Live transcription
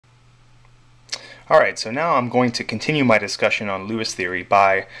Alright, so now I'm going to continue my discussion on Lewis theory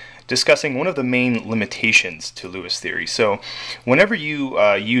by discussing one of the main limitations to Lewis theory. So whenever you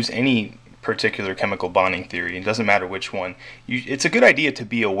use any particular chemical bonding theory, it doesn't matter which one, it's a good idea to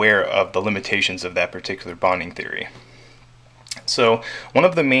be aware of the limitations of that particular bonding theory. So one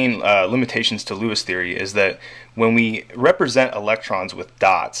of the main limitations to Lewis theory is that when we represent electrons with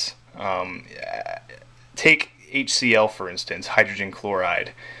dots, take HCl for instance, hydrogen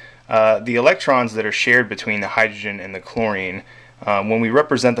chloride, the electrons that are shared between the hydrogen and the chlorine, when we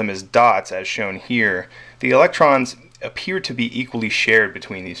represent them as dots as shown here, the electrons appear to be equally shared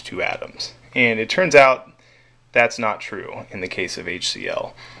between these two atoms. And it turns out that's not true in the case of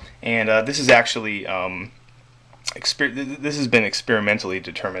HCl. And this is actually this has been experimentally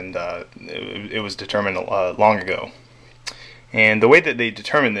determined. It was determined long ago. And the way that they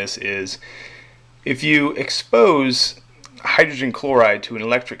determine this is if you expose hydrogen chloride to an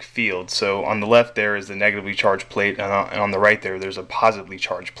electric field, so on the left there is the negatively charged plate, and on the right there's a positively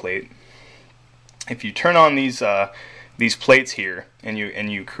charged plate. If you turn on these plates here and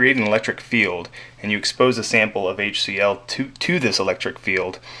you create an electric field and you expose a sample of HCl to this electric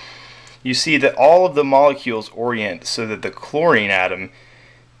field, you see that all of the molecules orient so that the chlorine atom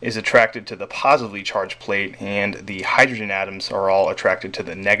is attracted to the positively charged plate and the hydrogen atoms are all attracted to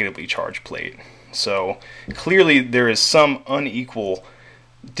the negatively charged plate. So clearly there is some unequal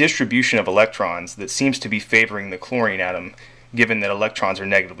distribution of electrons that seems to be favoring the chlorine atom, given that electrons are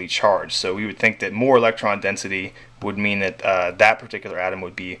negatively charged. So we would think that more electron density would mean that that particular atom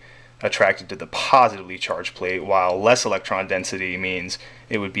would be attracted to the positively charged plate, while less electron density means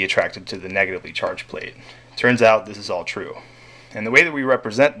it would be attracted to the negatively charged plate. Turns out this is all true. And the way that we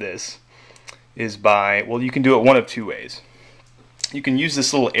represent this is by, well, you can do it one of two ways. You can use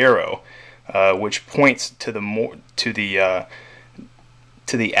this little arrow which points to the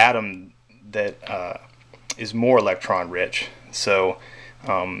atom that is more electron rich. So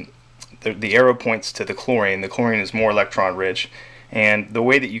the arrow points to the chlorine. The chlorine is more electron rich, and the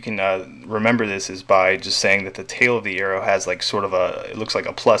way that you can remember this is by just saying that the tail of the arrow has like sort of it looks like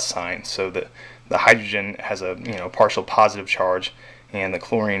a plus sign. So that the hydrogen has a partial positive charge, and the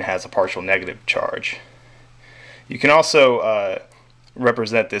chlorine has a partial negative charge. You can also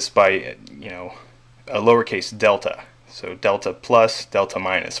represent this by a lowercase delta. So delta plus, delta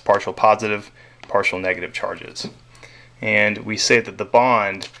minus, partial positive, partial negative charges. And we say that the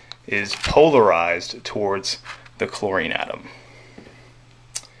bond is polarized towards the chlorine atom.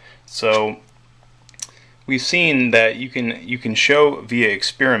 So we've seen that you can show via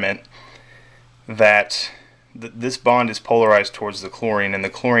experiment that this bond is polarized towards the chlorine, and the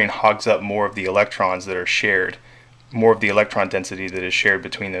chlorine hogs up more of the electrons that are shared, more of the electron density that is shared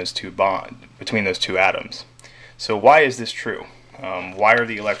between those two atoms. So why is this true? Why are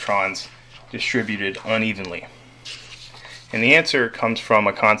the electrons distributed unevenly? And the answer comes from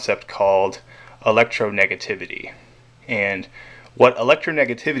a concept called electronegativity. And what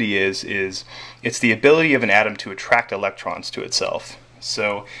electronegativity is it's the ability of an atom to attract electrons to itself.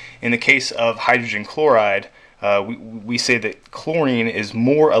 So in the case of hydrogen chloride, we say that chlorine is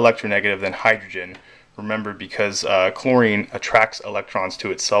more electronegative than hydrogen. Remember, because chlorine attracts electrons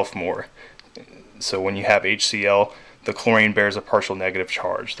to itself more. So when you have HCl, the chlorine bears a partial negative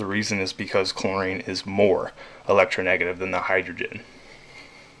charge. The reason is because chlorine is more electronegative than the hydrogen.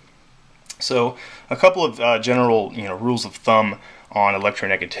 So a couple of general rules of thumb on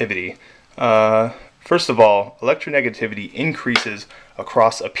electronegativity. First of all, electronegativity increases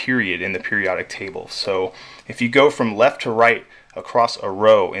across a period in the periodic table. So if you go from left to right across a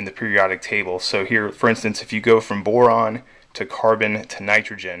row in the periodic table, so here for instance if you go from boron to carbon to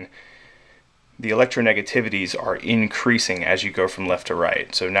nitrogen, the electronegativities are increasing as you go from left to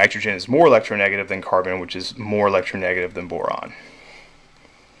right. So nitrogen is more electronegative than carbon, which is more electronegative than boron.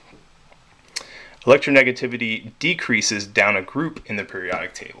 Electronegativity decreases down a group in the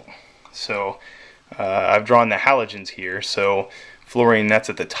periodic table. So I've drawn the halogens here. So fluorine, that's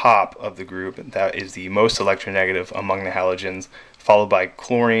at the top of the group. That is the most electronegative among the halogens, followed by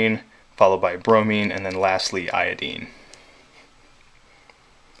chlorine, followed by bromine, and then lastly iodine.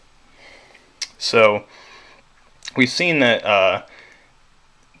 So we've seen that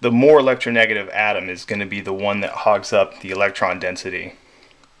the more electronegative atom is going to be the one that hogs up the electron density.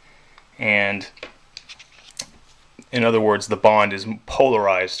 And in other words, the bond is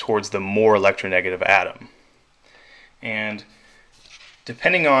polarized towards the more electronegative atom. And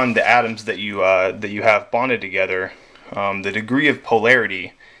depending on the atoms that you have bonded together, the degree of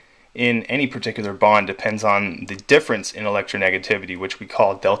polarity in any particular bond depends on the difference in electronegativity, which we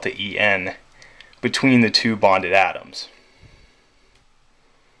call delta En, between the two bonded atoms.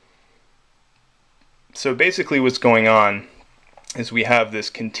 So basically what's going on is we have this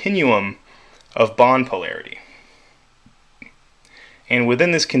continuum of bond polarity. And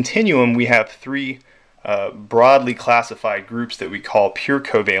within this continuum we have three broadly classified groups that we call pure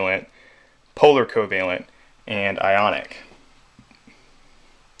covalent, polar covalent, and ionic.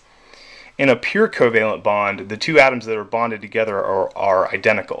 In a pure covalent bond, the two atoms that are bonded together are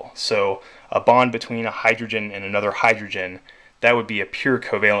identical. So a bond between a hydrogen and another hydrogen, that would be a pure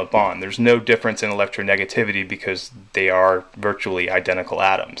covalent bond. There's no difference in electronegativity because they are virtually identical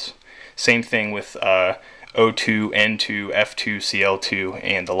atoms. Same thing with O2, N2, F2, Cl2,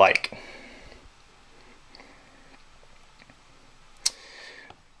 and the like.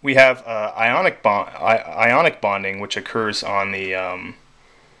 We have ionic bonding, which occurs on the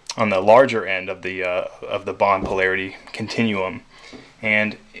larger end of the bond polarity continuum.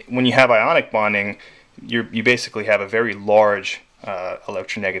 And when you have ionic bonding, you basically have a very large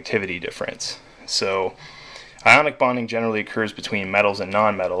electronegativity difference. So ionic bonding generally occurs between metals and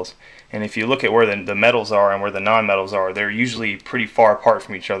nonmetals. And if you look at where the metals are and where the nonmetals are, they're usually pretty far apart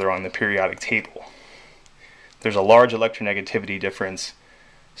from each other on the periodic table. There's a large electronegativity difference,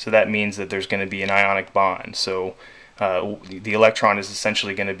 so that means that there's going to be an ionic bond. So the electron is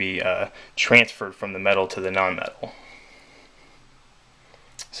essentially going to be transferred from the metal to the nonmetal.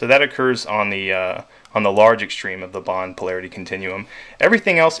 So that occurs on the large extreme of the bond polarity continuum.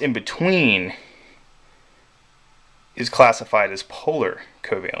 Everything else in between is classified as polar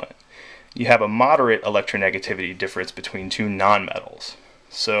covalent. You have a moderate electronegativity difference between two nonmetals.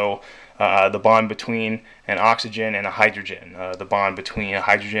 So the bond between an oxygen and a hydrogen, the bond between a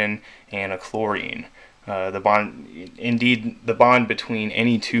hydrogen and a chlorine, the bond between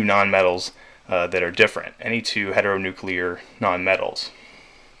any two nonmetals that are different, any two heteronuclear nonmetals.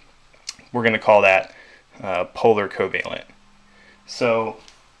 We're going to call that polar covalent. So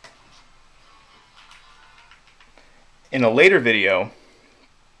in a later video,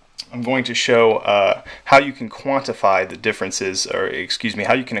 I'm going to show how you can quantify the differences, or excuse me,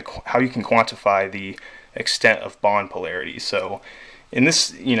 how you can quantify the extent of bond polarity. So in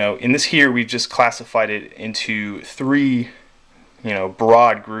this here, we've just classified it into three,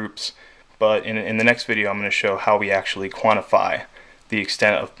 broad groups. But in the next video, I'm going to show how we actually quantify the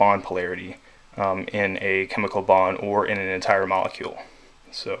extent of bond polarity in a chemical bond or in an entire molecule.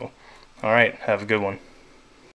 So, all right, have a good one.